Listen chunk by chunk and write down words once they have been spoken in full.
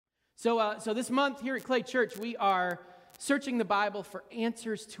So this month here at Clay Church, we are searching the Bible for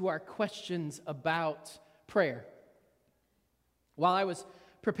answers to our questions about prayer. While I was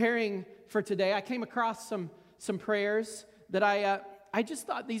preparing for today, I came across some prayers that I just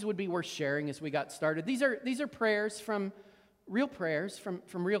thought these would be worth sharing as we got started. These are prayers from real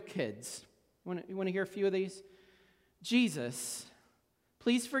kids. You want to hear a few of these? Jesus,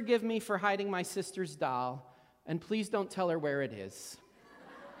 please forgive me for hiding my sister's doll, and please don't tell her where it is.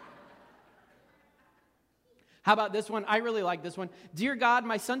 How about this one? I really like this one. Dear God,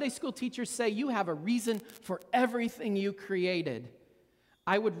 my Sunday school teachers say you have a reason for everything you created.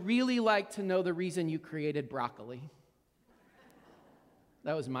 I would really like to know the reason you created broccoli.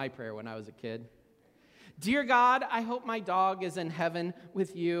 That was my prayer when I was a kid. Dear God, I hope my dog is in heaven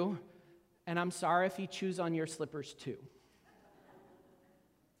with you, and I'm sorry if he chews on your slippers too.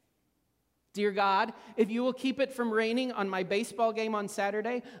 Dear God, if you will keep it from raining on my baseball game on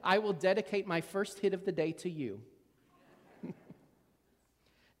Saturday, I will dedicate my first hit of the day to you.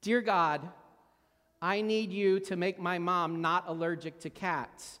 Dear God, I need you to make my mom not allergic to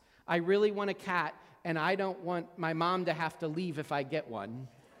cats. I really want a cat, and I don't want my mom to have to leave if I get one.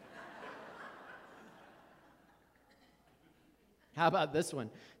 How about this one?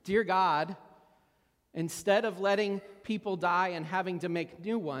 Dear God, instead of letting people die and having to make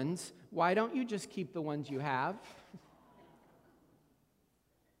new ones, why don't you just keep the ones you have?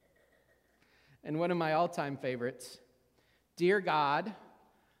 And one of my all-time favorites, Dear God,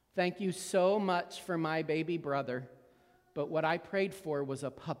 thank you so much for my baby brother, but what I prayed for was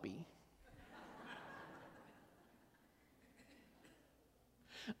a puppy.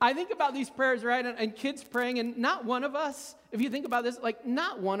 I think about these prayers, right, and kids praying, and not one of us, if you think about this,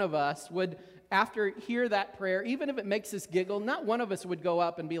 not one of us would, after hear that prayer, even if it makes us giggle, not one of us would go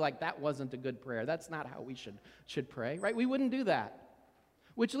up and be like, that wasn't a good prayer. That's not how we should pray, right? We wouldn't do that.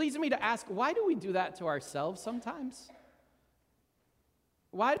 Which leads me to ask, why do we do that to ourselves sometimes?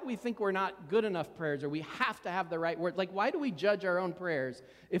 Why do we think we're not good enough prayers, or we have to have the right word? Why do we judge our own prayers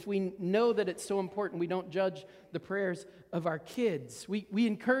if we know that it's so important we don't judge the prayers of our kids? We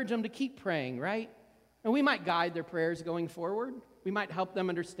encourage them to keep praying, right? And we might guide their prayers going forward. We might help them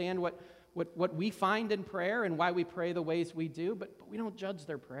understand what we find in prayer and why we pray the ways we do, but we don't judge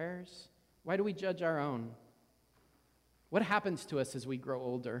their prayers. Why do we judge our own? What happens to us as we grow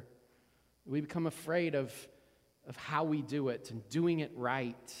older? We become afraid of how we do it and doing it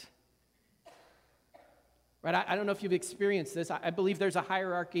right. Right? I don't know if you've experienced this. I believe there's a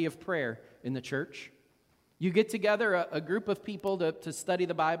hierarchy of prayer in the church. You get together, a group of people to study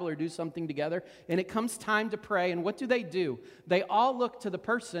the Bible or do something together, and it comes time to pray, and what do? They all look to the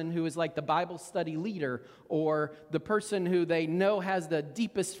person who is like the Bible study leader, or the person who they know has the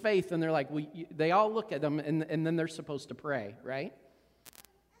deepest faith, and they're like, they all look at them, and then they're supposed to pray, right?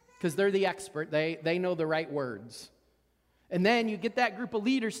 Because they're the expert. They know the right words. And then you get that group of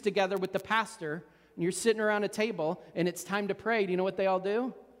leaders together with the pastor, and you're sitting around a table, and it's time to pray. Do you know what they all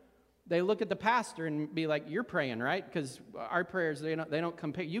do? They look at the pastor and be like, you're praying, right? Because our prayers, they don't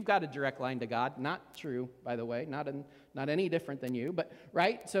compare. You've got a direct line to God. Not true, by the way. Not any different than you, but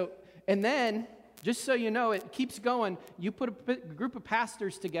right? So, and then, just so you know, it keeps going. You put a group of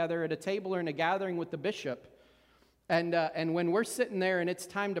pastors together at a table or in a gathering with the bishop, and when we're sitting there and it's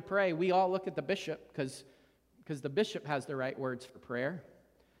time to pray, we all look at the bishop because the bishop has the right words for prayer.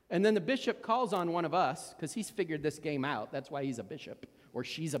 And then the bishop calls on one of us because he's figured this game out. That's why he's a bishop, or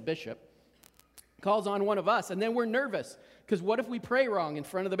she's a bishop. Calls on one of us, and then we're nervous because what if we pray wrong in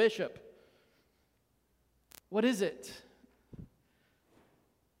front of the bishop? What is it?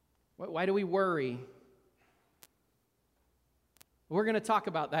 Why do we worry? We're going to talk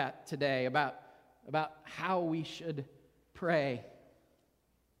about that today, about how we should pray.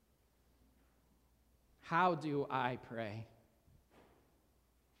 How do I pray?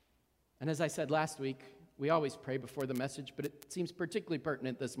 And as I said last week, we always pray before the message, but it seems particularly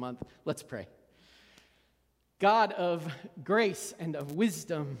pertinent this month. Let's pray. God of grace and of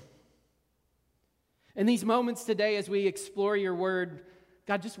wisdom, in these moments today as we explore your word,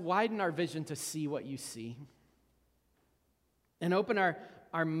 God, just widen our vision to see what you see. And open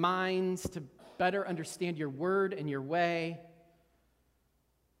our minds to better understand your word and your way.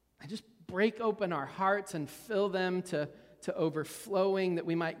 And just break open our hearts and fill them to overflowing, that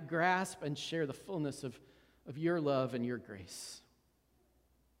we might grasp and share the fullness of your love and your grace.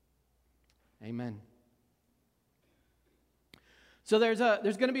 Amen. So there's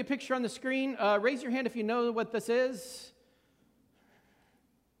going to be a picture on the screen. Raise your hand if you know what this is.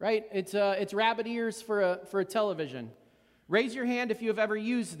 Right? It's rabbit ears for a television. Raise your hand if you have ever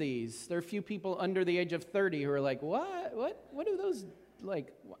used these. There are a few people under the age of 30 who are like, what do those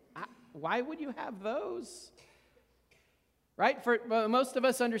like, why would you have those? Right? For most of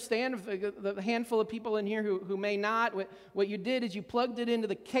us understand, the handful of people in here who may not, what you did is you plugged it into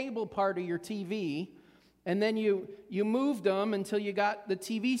the cable part of your TV, and then you moved them until you got the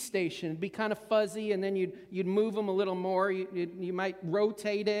TV station. It'd be kind of fuzzy, and then you'd move them a little more. You might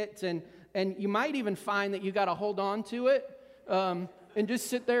rotate it, and you might even find that you got to hold on to it and just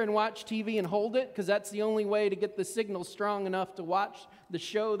sit there and watch TV and hold it, because that's the only way to get the signal strong enough to watch the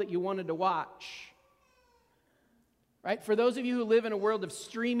show that you wanted to watch. Right? For those of you who live in a world of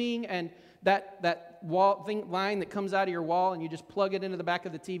streaming and that line that comes out of your wall and you just plug it into the back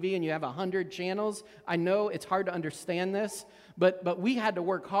of the TV and you have 100 channels, I know it's hard to understand this, but we had to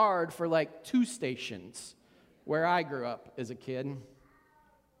work hard for like 2 stations where I grew up as a kid.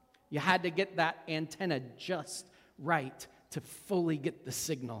 You had to get that antenna just right to fully get the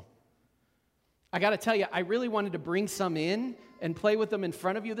signal. I got to tell you, I really wanted to bring some in and play with them in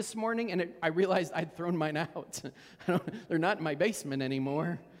front of you this morning, and I realized I'd thrown mine out. They're not in my basement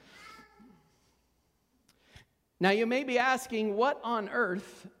anymore. Now, you may be asking, what on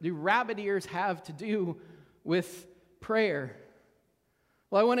earth do rabbit ears have to do with prayer?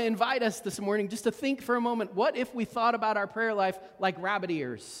 Well, I want to invite us this morning just to think for a moment, what if we thought about our prayer life like rabbit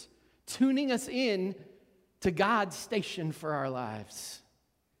ears, tuning us in to God's station for our lives?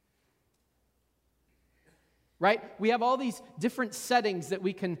 Right? We have all these different settings that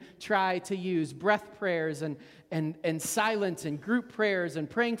we can try to use. Breath prayers and silence and group prayers and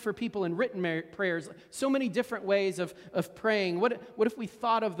praying for people and written prayers. So many different ways of praying. What if we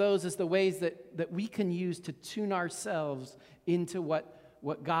thought of those as the ways that we can use to tune ourselves into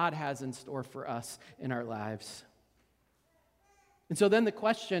what God has in store for us in our lives? And so then the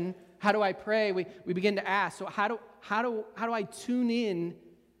question, how do I pray? We begin to ask, so how do I tune in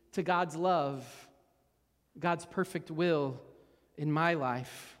to God's love, God's perfect will in my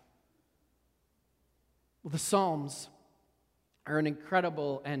life? Well, the Psalms are an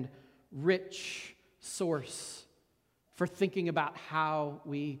incredible and rich source for thinking about how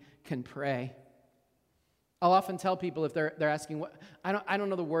we can pray. I'll often tell people if they're asking, I don't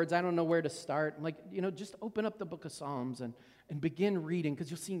know the words, I don't know where to start. I'm like, just open up the book of Psalms and begin reading, because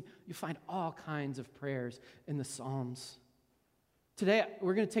you'll find all kinds of prayers in the Psalms. Today,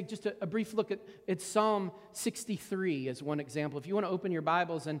 we're going to take just a brief look at Psalm 63 as one example. If you want to open your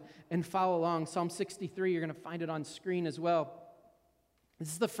Bibles and follow along, Psalm 63, you're going to find it on screen as well. This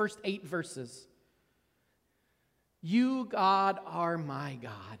is the first 8 verses. You, God, are my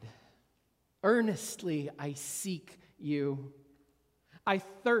God. Earnestly I seek you. I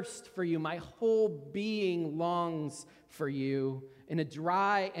thirst for you. My whole being longs for you in a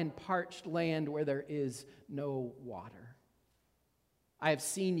dry and parched land where there is no water. I have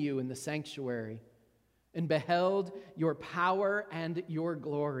seen you in the sanctuary and beheld your power and your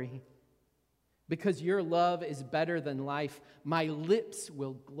glory. Because your love is better than life, my lips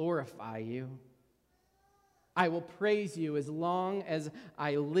will glorify you. I will praise you as long as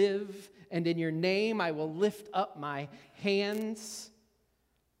I live, and in your name I will lift up my hands.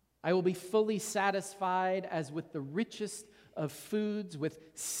 I will be fully satisfied as with the richest of foods. With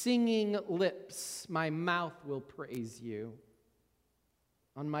singing lips, my mouth will praise you.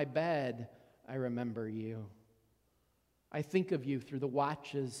 On my bed, I remember you. I think of you through the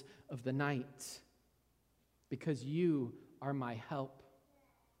watches of the night, because you are my help.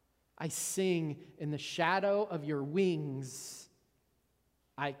 I sing in the shadow of your wings.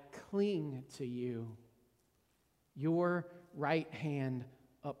 I cling to you. Your right hand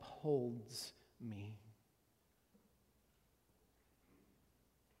upholds me.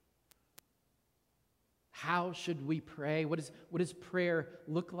 How should we pray? What does prayer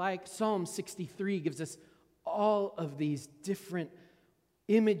look like? Psalm 63 gives us all of these different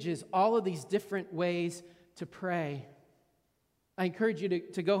images, all of these different ways to pray. I encourage you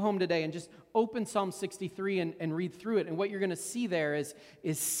to go home today and just open Psalm 63 and read through it. And what you're going to see there is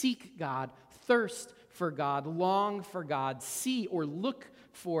seek God, thirst for God, long for God, see or look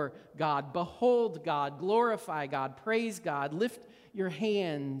for God, behold God, glorify God, praise God, lift your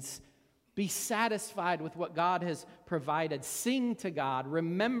hands, be satisfied with what God has provided. Sing to God.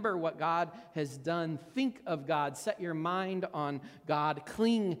 Remember what God has done. Think of God. Set your mind on God.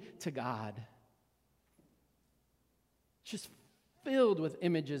 Cling to God. It's just filled with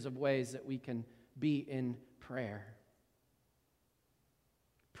images of ways that we can be in prayer.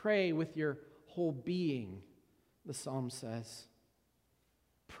 Pray with your whole being, the psalm says.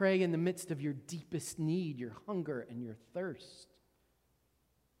 Pray in the midst of your deepest need, your hunger and your thirst.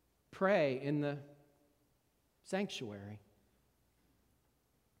 Pray in the sanctuary.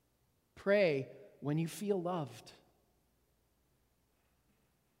 Pray when you feel loved.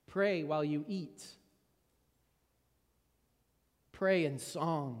 Pray while you eat. Pray in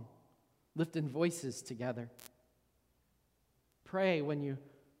song, lifting voices together. Pray when you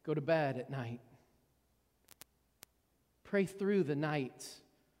go to bed at night. Pray through the night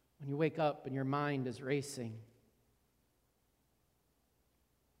when you wake up and your mind is racing.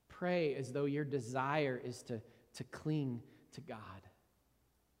 Pray as though your desire is to cling to God.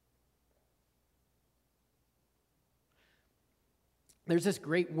 There's this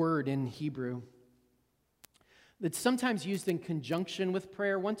great word in Hebrew that's sometimes used in conjunction with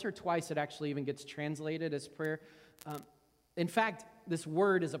prayer. Once or twice it actually even gets translated as prayer. In fact, this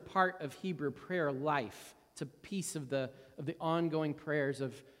word is a part of Hebrew prayer life. It's a piece of the ongoing prayers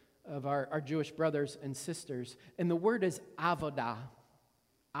of our Jewish brothers and sisters. And the word is avodah.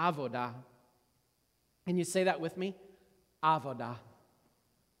 Avodah. Can you say that with me? Avodah.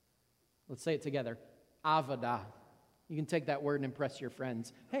 Let's say it together. Avodah. You can take that word and impress your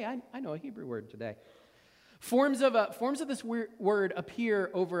friends. Hey, I know a Hebrew word today. Forms of this word appear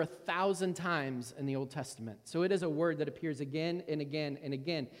over 1,000 times in the Old Testament. So it is a word that appears again and again and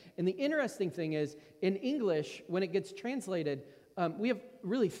again. And the interesting thing is, in English, when it gets translated, we have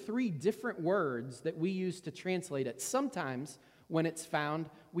really 3 different words that we use to translate it. Sometimes, when it's found,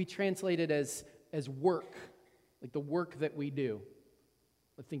 we translate it as work, like the work that we do.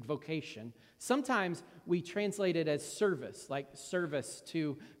 I think vocation. Sometimes we translate it as service, like service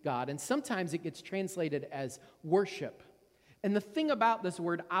to God. And sometimes it gets translated as worship. And the thing about this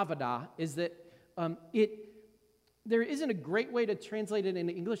word avodah is that there isn't a great way to translate it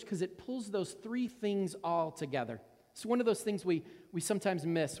into English because it pulls those 3 things all together. It's one of those things we sometimes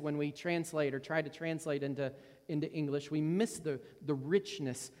miss when we translate or try to translate into English. We miss the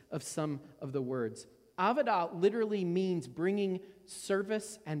richness of some of the words. Avodah literally means bringing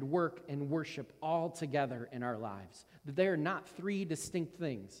service and work and worship all together in our lives. They are not 3 distinct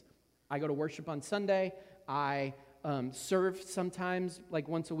things. I go to worship on Sunday. I serve sometimes, like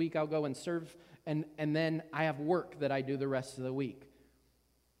once a week I'll go and serve, and then I have work that I do the rest of the week.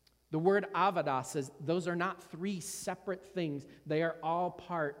 The word avodah says those are not 3 separate things. They are all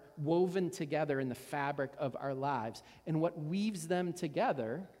woven together in the fabric of our lives. And what weaves them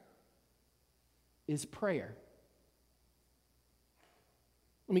together is prayer.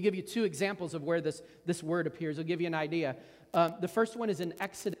 Let me give you 2 examples of where this word appears. I'll give you an idea. The first one is in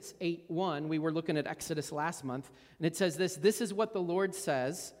Exodus 8:1. We were looking at Exodus last month, and it says this: "This is what the Lord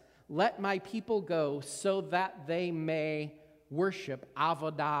says, let my people go so that they may worship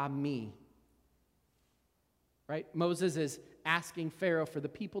avodah me." Right? Moses is asking Pharaoh for the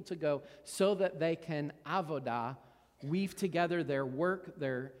people to go so that they can avodah, weave together their work,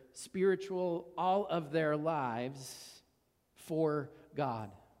 their spiritual, all of their lives for God.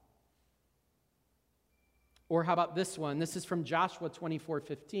 Or how about this one? This is from Joshua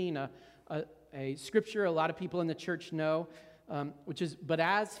 24:15, a scripture a lot of people in the church know, which is, "But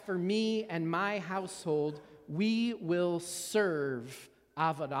as for me and my household, we will serve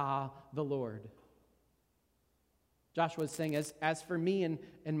avodah the Lord." Joshua is saying, as for me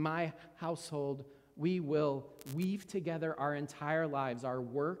and my household, we will weave together our entire lives, our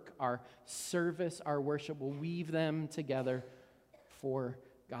work, our service, our worship, we'll weave them together for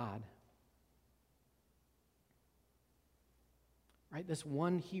God. Right? This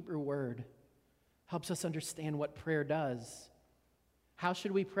one Hebrew word helps us understand what prayer does. How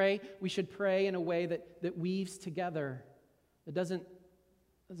should we pray? We should pray in a way that weaves together. It doesn't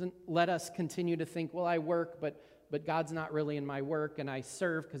let us continue to think, well, I work, but God's not really in my work, and I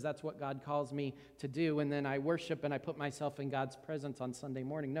serve because that's what God calls me to do, and then I worship and I put myself in God's presence on Sunday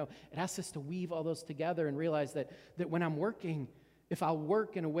morning. No, it asks us to weave all those together and realize that when I'm working, if I'll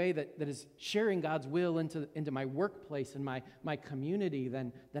work in a way that is sharing God's will into my workplace and my community,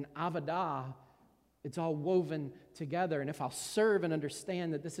 then avodah, it's all woven together. And if I'll serve and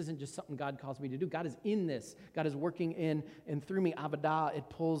understand that this isn't just something God calls me to do, God is in this. God is working in and through me. Avodah, it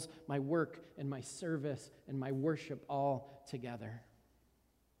pulls my work and my service and my worship all together.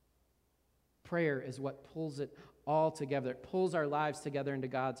 Prayer is what pulls it all together. It pulls our lives together into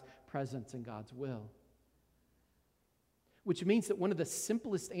God's presence and God's will. Which means that one of the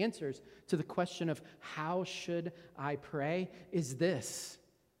simplest answers to the question of how should I pray is this: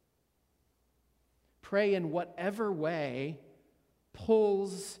 pray in whatever way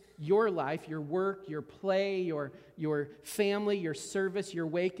pulls your life, your work, your play, your family, your service, your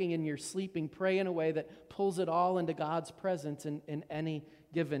waking and your sleeping. Pray in a way that pulls it all into God's presence in any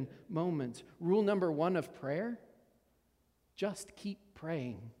given moment. Rule number 1 of prayer: just keep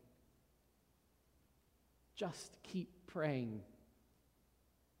praying. Just keep praying.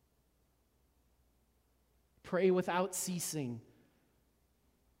 Pray without ceasing.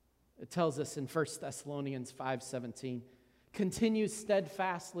 It tells us in 1 Thessalonians 5:17, continue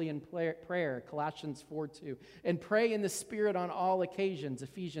steadfastly in prayer, Colossians 4:2, and pray in the Spirit on all occasions,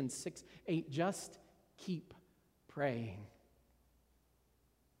 Ephesians 6:8. Just keep praying.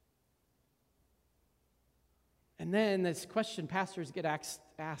 And then this question pastors get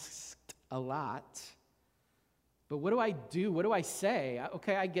asked a lot. But what do I do? What do I say?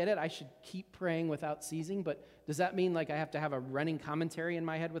 Okay, I get it. I should keep praying without ceasing, but does that mean like I have to have a running commentary in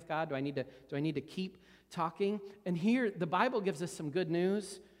my head with God? Do I need to keep talking? And here the Bible gives us some good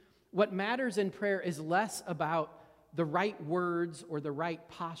news. What matters in prayer is less about the right words or the right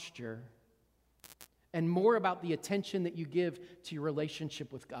posture and more about the attention that you give to your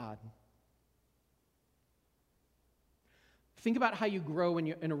relationship with God. Think about how you grow when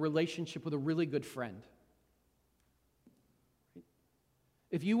you're in a relationship with a really good friend.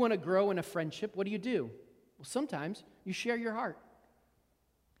 If you want to grow in a friendship, what do? Well, sometimes you share your heart.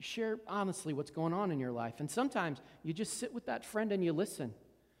 You share honestly what's going on in your life. And sometimes you just sit with that friend and you listen.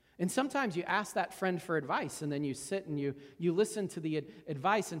 And sometimes you ask that friend for advice, and then you sit and you listen to the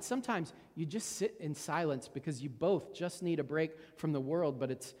advice. And sometimes you just sit in silence because you both just need a break from the world,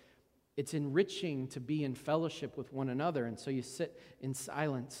 but it's enriching to be in fellowship with one another, and so you sit in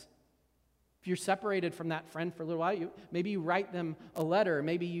silence. If you're separated from that friend for a little while, maybe you write them a letter.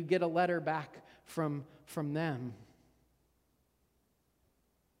 Maybe you get a letter back from them.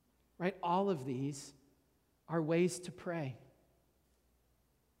 Right? All of these are ways to pray.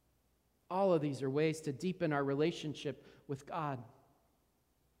 All of these are ways to deepen our relationship with God.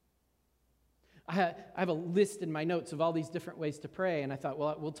 I have a list in my notes of all these different ways to pray, and I thought,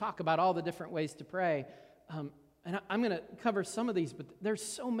 well, we'll talk about all the different ways to pray. And I'm going to cover some of these, but there's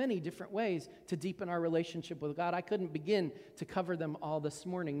so many different ways to deepen our relationship with God. I couldn't begin to cover them all this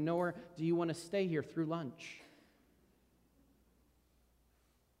morning, nor do you want to stay here through lunch.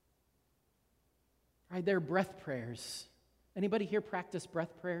 Right, there are breath prayers. Anybody here practice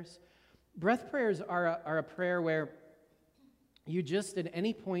breath prayers? Breath prayers are a prayer where you just at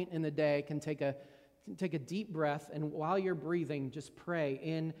any point in the day can take a deep breath, and while you're breathing, just pray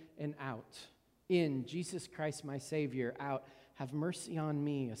in and out. In, Jesus Christ, my Savior. Out, have mercy on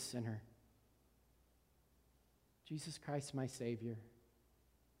me, a sinner. Jesus Christ, my Savior.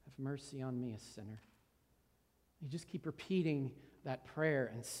 Have mercy on me, a sinner. You just keep repeating that prayer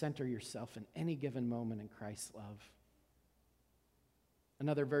and center yourself in any given moment in Christ's love.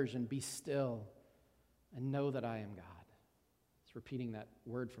 Another version, be still and know that I am God. It's repeating that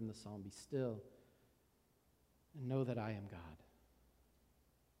word from the psalm, be still and know that I am God.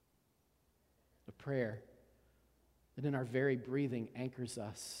 A prayer that in our very breathing anchors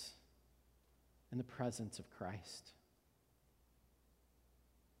us in the presence of Christ.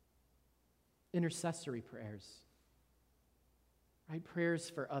 Intercessory prayers, right? Prayers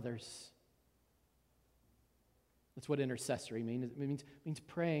for others. That's what intercessory means. It means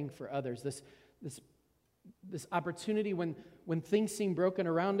praying for others. This opportunity when things seem broken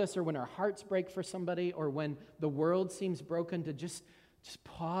around us, or when our hearts break for somebody, or when the world seems broken, to just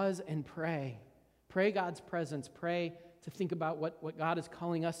pause and pray. Pray God's presence. Pray to think about what God is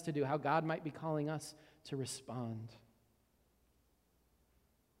calling us to do, how God might be calling us to respond.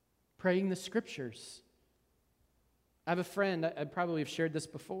 Praying the Scriptures. I have a friend, I probably have shared this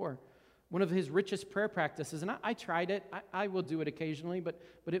before, one of his richest prayer practices, and I tried it. I will do it occasionally, but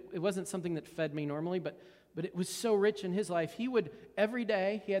it wasn't something that fed me normally, but it was so rich in his life. He would, every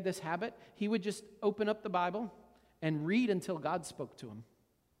day, he had this habit, he would just open up the Bible and read until God spoke to him.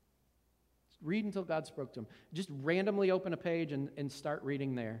 Read until God spoke to him. Just randomly open a page and start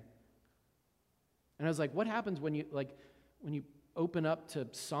reading there. And I was like, what happens when you open up to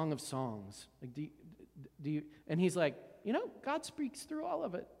Song of Songs? Like, do you? And he's like, God speaks through all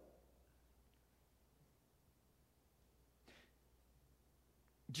of it.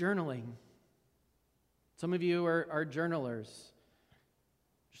 Journaling. Some of you are journalers.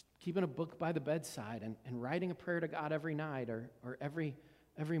 Just keeping a book by the bedside and writing a prayer to God every night or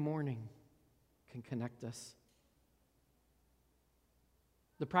every morning can connect us.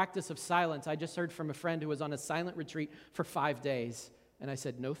 The practice of silence. I just heard from a friend who was on a silent retreat for 5 days, and I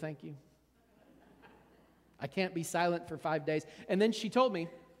said, no, thank you. I can't be silent for 5 days. And then she told me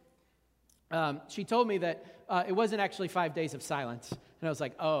that it wasn't actually 5 days of silence. And I was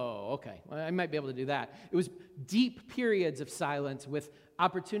like, oh, okay. Well, I might be able to do that. It was deep periods of silence with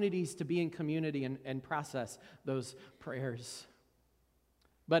opportunities to be in community and process those prayers.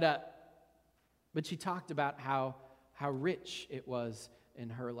 But she talked about how rich it was in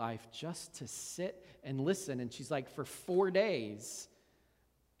her life just to sit and listen. And she's like, for 4 days,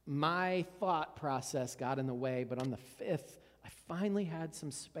 my thought process got in the way, but on the 5th, I finally had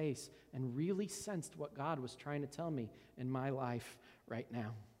some space and really sensed what God was trying to tell me in my life right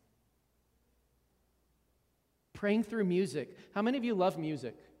now. Praying through music. How many of you love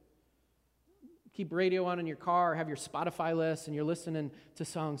music? Keep radio on in your car, have your Spotify list, and you're listening to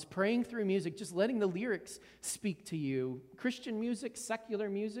songs. Praying through music, just letting the lyrics speak to you. Christian music, secular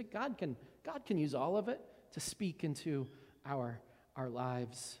music, God can use all of it to speak into our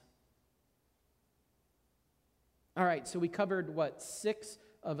lives. All right, so we covered, 6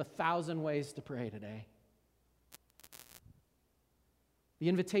 of 1,000 ways to pray today. The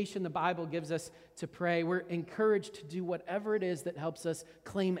invitation the Bible gives us to pray, we're encouraged to do whatever it is that helps us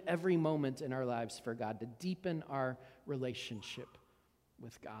claim every moment in our lives for God, to deepen our relationship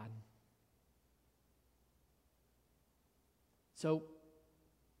with God. So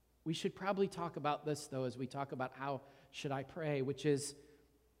we should probably talk about this, though, as we talk about how should I pray, which is,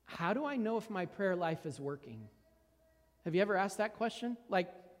 how do I know if my prayer life is working? Have you ever asked that question? Like,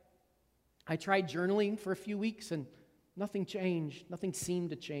 I tried journaling for a few weeks and nothing changed. Nothing seemed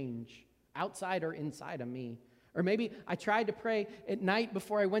to change, outside or inside of me. Or maybe I tried to pray at night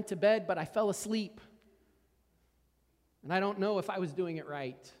before I went to bed, but I fell asleep. And I don't know if I was doing it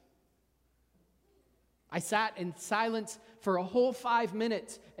right. I sat in silence for a whole 5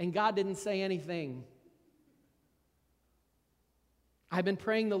 minutes, and God didn't say anything. I've been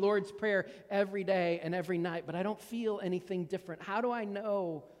praying the Lord's Prayer every day and every night, but I don't feel anything different. How do I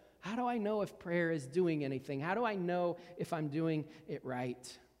know? How do I know if prayer is doing anything? How do I know if I'm doing it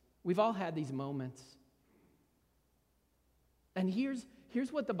right? We've all had these moments. And here's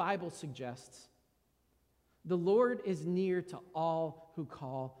what the Bible suggests. The Lord is near to all who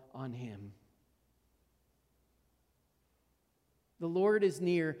call on Him. The Lord is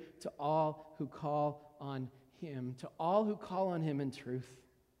near to all who call on Him, to all who call on Him in truth.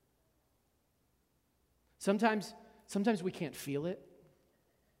 Sometimes we can't feel it.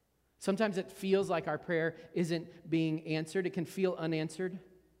 Sometimes it feels like our prayer isn't being answered. It can feel unanswered.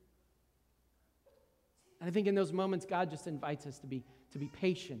 And I think in those moments, God just invites us to be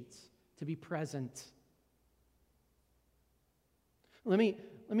patient, to be present. Let me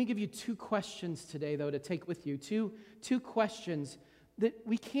give you 2 questions today, though, to take with you. Two questions that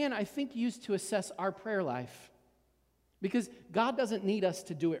we can, I think, use to assess our prayer life. Because God doesn't need us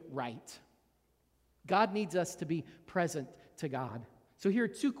to do it right. God needs us to be present to God. So here are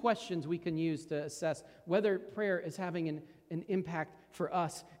 2 questions we can use to assess whether prayer is having an impact for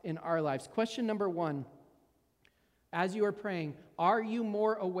us in our lives. Question number 1, as you are praying, are you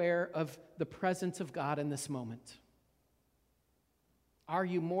more aware of the presence of God in this moment? Are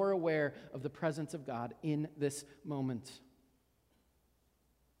you more aware of the presence of God in this moment?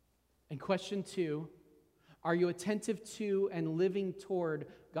 And question 2, are you attentive to and living toward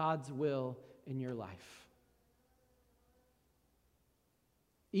God's will in your life?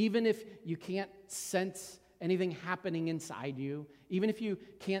 Even if you can't sense anything happening inside you, even if you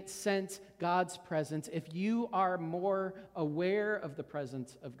can't sense God's presence, if you are more aware of the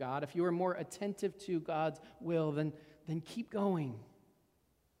presence of God, if you are more attentive to God's will, then keep going.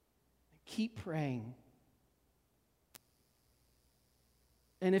 Keep praying.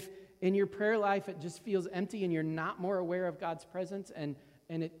 And if in your prayer life it just feels empty and you're not more aware of God's presence and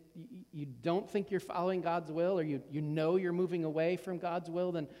you don't think you're following God's will, or you know you're moving away from God's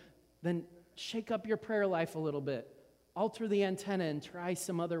will, then shake up your prayer life a little bit. Alter the antenna and try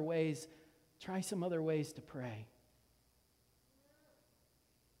some other ways to pray.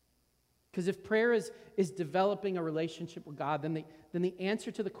 Because if prayer is developing a relationship with God, then the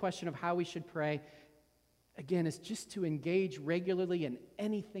answer to the question of how we should pray, again, is just to engage regularly in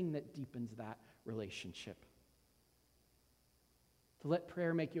anything that deepens that relationship. To let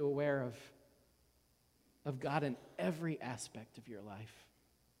prayer make you aware of God in every aspect of your life.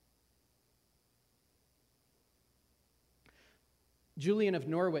 Julian of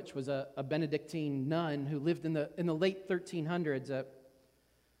Norwich was a Benedictine nun who lived in the late 1300s,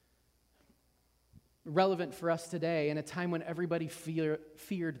 relevant for us today in a time when everybody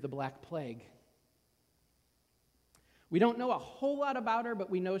feared the Black Plague. We don't know a whole lot about her,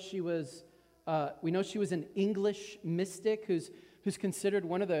 but we know she was an English mystic who's considered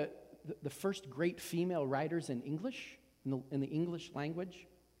one of the first great female writers in English, in the English language.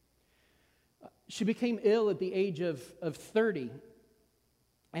 She became ill at the age of 30.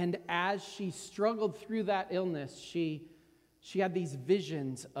 And as she struggled through that illness, she had these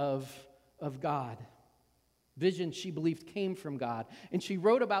visions of God. Visions she believed came from God. And she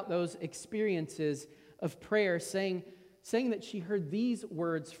wrote about those experiences of prayer, saying that she heard these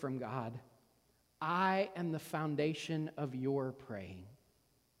words from God: I am the foundation of your praying.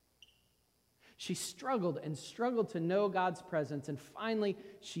 She struggled and struggled to know God's presence, and finally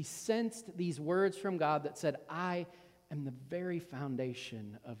she sensed these words from God that said, I am the very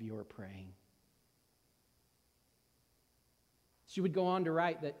foundation of your praying. She would go on to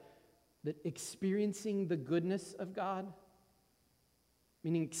write that experiencing the goodness of God,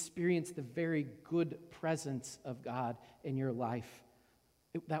 meaning experience the very good presence of God in your life,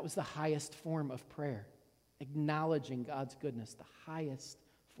 that was the highest form of prayer. Acknowledging God's goodness, the highest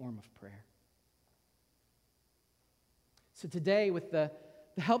form of prayer. So today, with the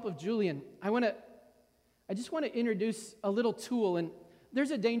help of Julian, I just want to introduce a little tool. And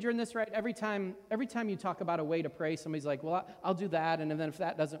there's a danger in this, right? Every time you talk about a way to pray, somebody's like, well, I'll do that, and then if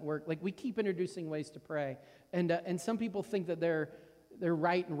that doesn't work, like we keep introducing ways to pray. And some people think that they're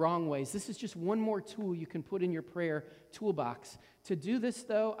right and wrong ways. This is just one more tool you can put in your prayer toolbox. To do this,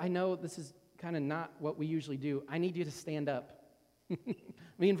 though, I know this is kind of not what we usually do. I need you to stand up. Let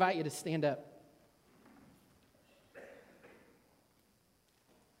me invite you to stand up.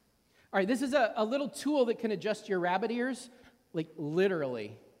 All right, this is a little tool that can adjust your rabbit ears, like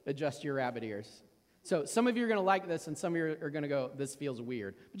literally adjust your rabbit ears. So some of you are going to like this, and some of you are going to go, this feels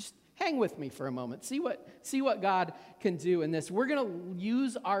weird. But just hang with me for a moment. See what God can do in this. We're going to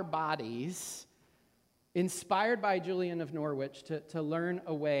use our bodies, inspired by Julian of Norwich, to learn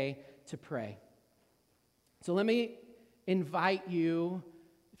a way to pray. So let me invite you,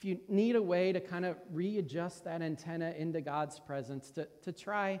 if you need a way to kind of readjust that antenna into God's presence, to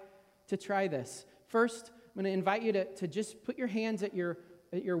try this. First, I'm going to invite you to just put your hands at your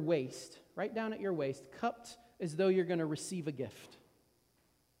waist, right down at your waist, cupped as though you're going to receive a gift.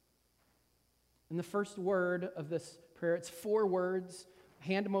 And the first word of this prayer, it's 4 words,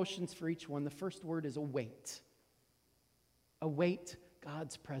 hand motions for each one. The first word is await. Await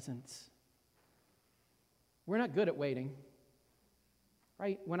God's presence. We're not good at waiting,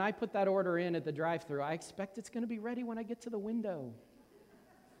 right? When I put that order in at the drive-thru, I expect it's going to be ready when I get to the window.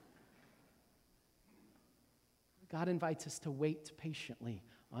 God invites us to wait patiently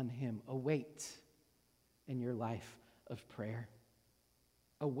on Him. Await in your life of prayer.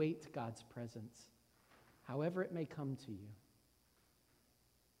 Await God's presence, however it may come to you.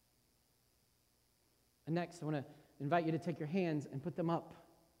 And next, I want to invite you to take your hands and put them up.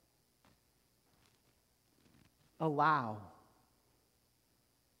 Allow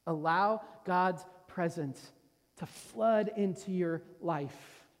God's presence to flood into your life.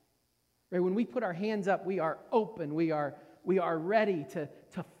 Right? When we put our hands up, we are open. We are ready to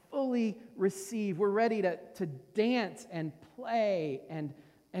fully receive. We're ready to dance and play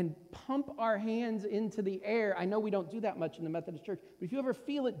and pump our hands into the air. I know we don't do that much in the Methodist Church, but if you ever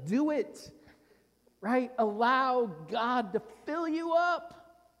feel it, do it. Right? Allow God to fill you up.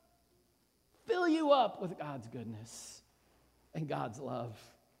 Fill you up with God's goodness and God's love.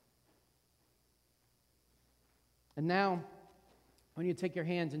 And now, I want you to take your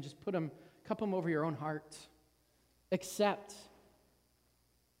hands and just cup them over your own heart. Accept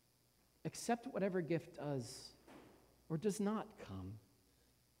whatever gift does or does not come.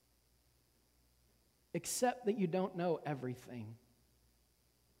 Accept that you don't know everything,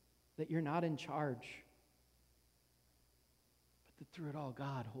 that you're not in charge, but that through it all,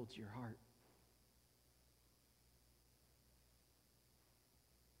 God holds your heart.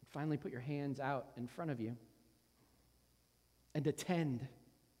 And finally, put your hands out in front of you and attend.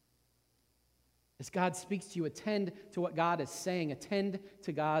 As God speaks to you, attend to what God is saying. Attend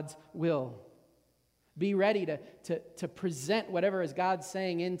to God's will. Be ready to present whatever is God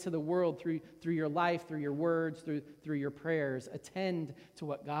saying into the world through your life, through your words, through your prayers. Attend to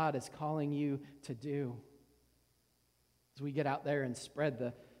what God is calling you to do. As we get out there and spread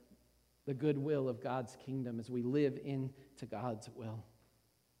the good will of God's kingdom, as we live into God's will.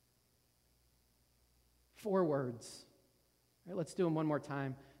 4 words. All right, let's do them one more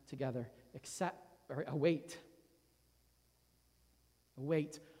time together. Await.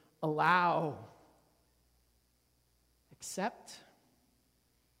 Await. Allow. Accept.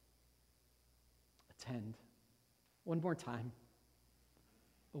 Attend. One more time.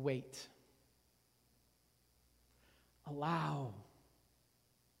 Await. Allow.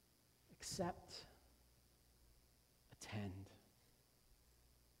 Accept. Attend.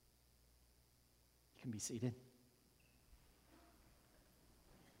 You can be seated.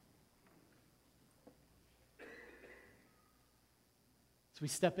 As we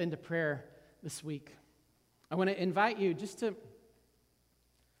step into prayer this week, I want to invite you just to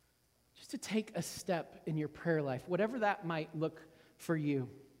take a step in your prayer life, whatever that might look for you.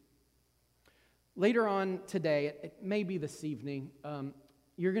 Later on today, it may be this evening,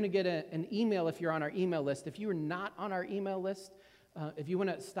 you're going to get an email if you're on our email list. If you are not on our email list, If you want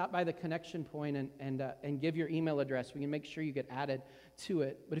to stop by the connection point and give your email address, we can make sure you get added to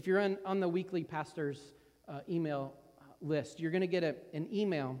it. But if you're on the weekly pastor's email list, you're going to get an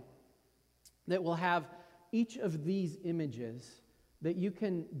email that will have each of these images that you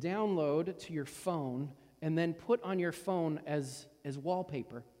can download to your phone and then put on your phone as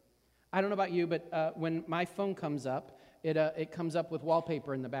wallpaper. I don't know about you, but when my phone comes up, it comes up with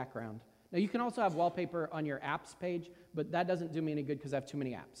wallpaper in the background. Now, you can also have wallpaper on your apps page, but that doesn't do me any good because I have too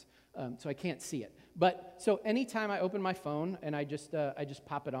many apps, so I can't see it. But so anytime I open my phone and I just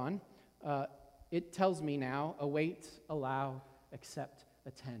pop it on, it tells me now, await, allow, accept,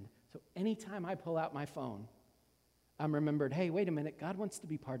 attend. So anytime I pull out my phone, I'm remembered, hey, wait a minute, God wants to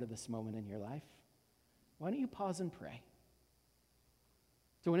be part of this moment in your life. Why don't you pause and pray?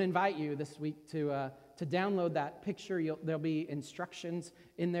 So I want to invite you this week to download that picture. There'll be instructions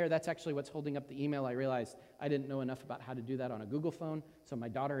in there. That's actually what's holding up the email. I realized I didn't know enough about how to do that on a Google phone, so my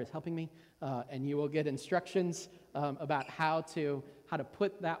daughter is helping me. And you will get instructions about how to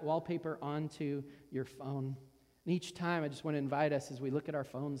put that wallpaper onto your phone. And each time, I just want to invite us as we look at our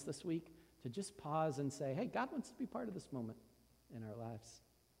phones this week to just pause and say, hey, God wants to be part of this moment in our lives.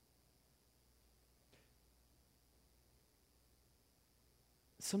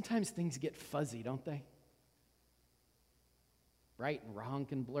 Sometimes things get fuzzy, don't they? Right and wrong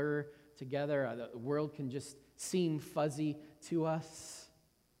can blur together. The world can just seem fuzzy to us.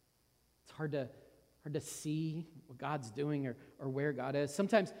 It's hard to see what God's doing or where God is.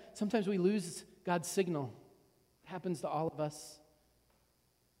 Sometimes we lose God's signal. It happens to all of us.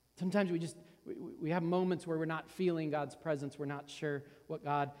 Sometimes we have moments where we're not feeling God's presence. We're not sure what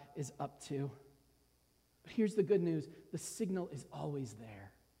God is up to. But here's the good news. The signal is always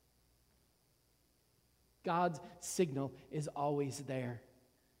there. God's signal is always there.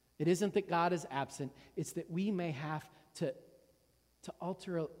 It isn't that God is absent. It's that we may have to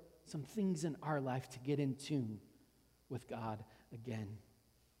alter some things in our life to get in tune with God again.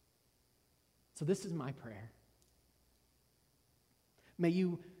 So this is my prayer. May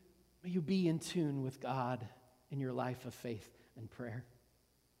you be in tune with God in your life of faith and prayer.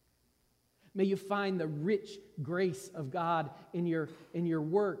 May you find the rich grace of God in your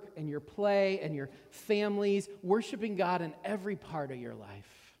work and your play and your families, worshiping God in every part of your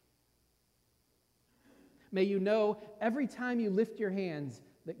life. May you know every time you lift your hands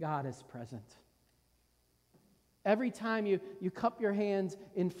that God is present. Every time you cup your hands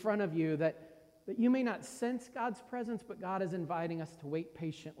in front of you that you may not sense God's presence, but God is inviting us to wait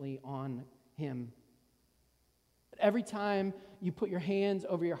patiently on Him. Every time you put your hands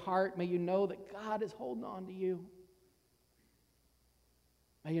over your heart, may you know that God is holding on to you.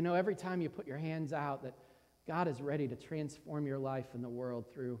 May you know every time you put your hands out that God is ready to transform your life and the world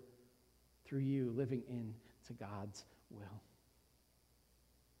through you living into God's will.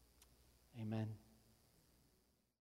 Amen.